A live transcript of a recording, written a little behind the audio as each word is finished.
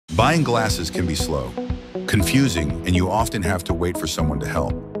Buying glasses can be slow, confusing, and you often have to wait for someone to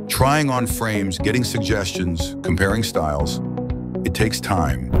help. Trying on frames, getting suggestions, comparing styles, it takes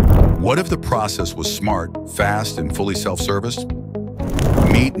time. What if the process was smart, fast, and fully self-serviced?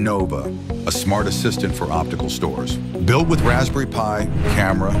 Meet Nova, a smart assistant for optical stores. Built with Raspberry Pi,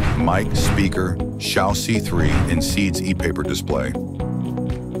 camera, mic, speaker, Xiao C3, and Seed's e-paper display.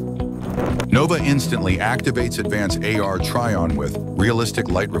 Nova instantly activates advanced AR try-on with realistic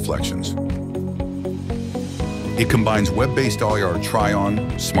light reflections. It combines web-based AR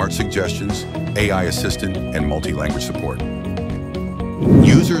try-on, smart suggestions, AI assistant, and multi-language support.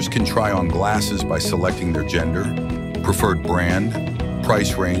 Users can try on glasses by selecting their gender, preferred brand,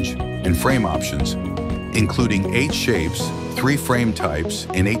 price range, and frame options, including 8 shapes, 3 frame types,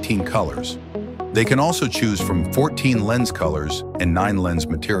 and 18 colors. They can also choose from 14 lens colors and 9 lens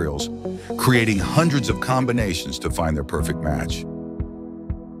materials, creating hundreds of combinations to find their perfect match.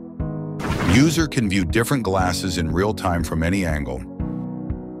 User can view different glasses in real time from any angle.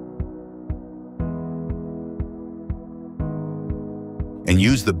 And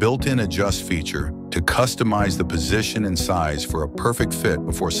use the built-in adjust feature to customize the position and size for a perfect fit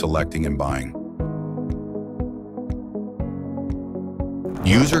before selecting and buying.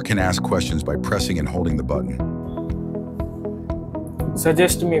 User can ask questions by pressing and holding the button.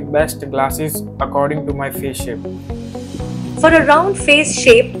 Suggest me best glasses according to my face shape. For a round face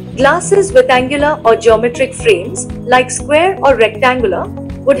shape, glasses with angular or geometric frames, like square or rectangular,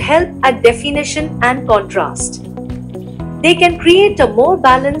 would help add definition and contrast. They can create a more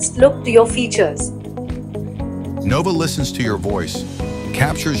balanced look to your features. Nova listens to your voice,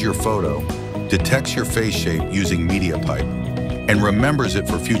 captures your photo, detects your face shape using MediaPipe, and remembers it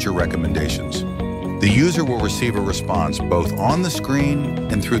for future recommendations. The user will receive a response both on the screen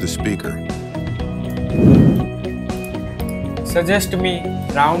and through the speaker. Suggest me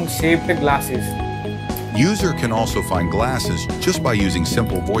round-shaped glasses. User can also find glasses just by using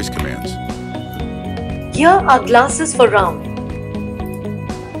simple voice commands. Here are glasses for round.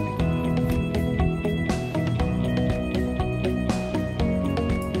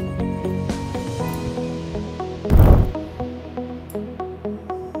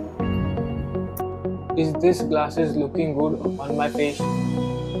 Is this glasses looking good on my face?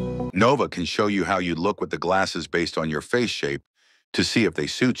 Nova can show you how you'd look with the glasses based on your face shape to see if they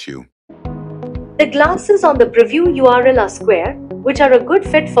suit you. The glasses on the preview URL are square, which are a good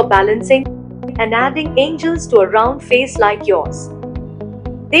fit for balancing and adding angles to a round face like yours.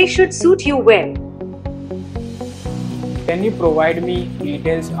 They should suit you well. Can you provide me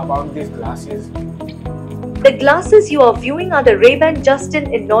details about these glasses? The glasses you are viewing are the Ray-Ban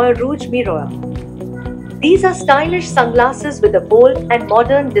Justin in Noir Rouge Mirror. These are stylish sunglasses with a bold and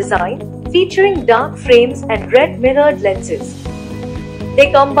modern design, featuring dark frames and red mirrored lenses.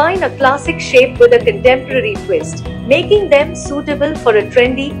 They combine a classic shape with a contemporary twist, making them suitable for a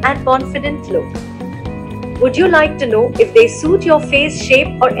trendy and confident look. Would you like to know if they suit your face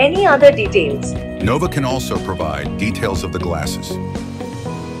shape or any other details? Nova can also provide details of the glasses.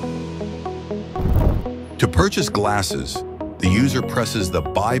 To purchase glasses, the user presses the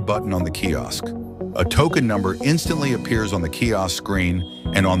Buy button on the kiosk. A token number instantly appears on the kiosk screen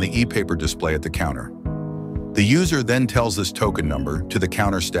and on the e-paper display at the counter. The user then tells this token number to the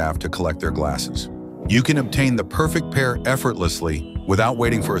counter staff to collect their glasses. You can obtain the perfect pair effortlessly without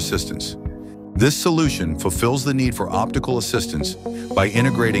waiting for assistance. This solution fulfills the need for optical assistance by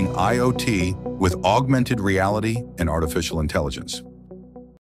integrating IoT with augmented reality and artificial intelligence.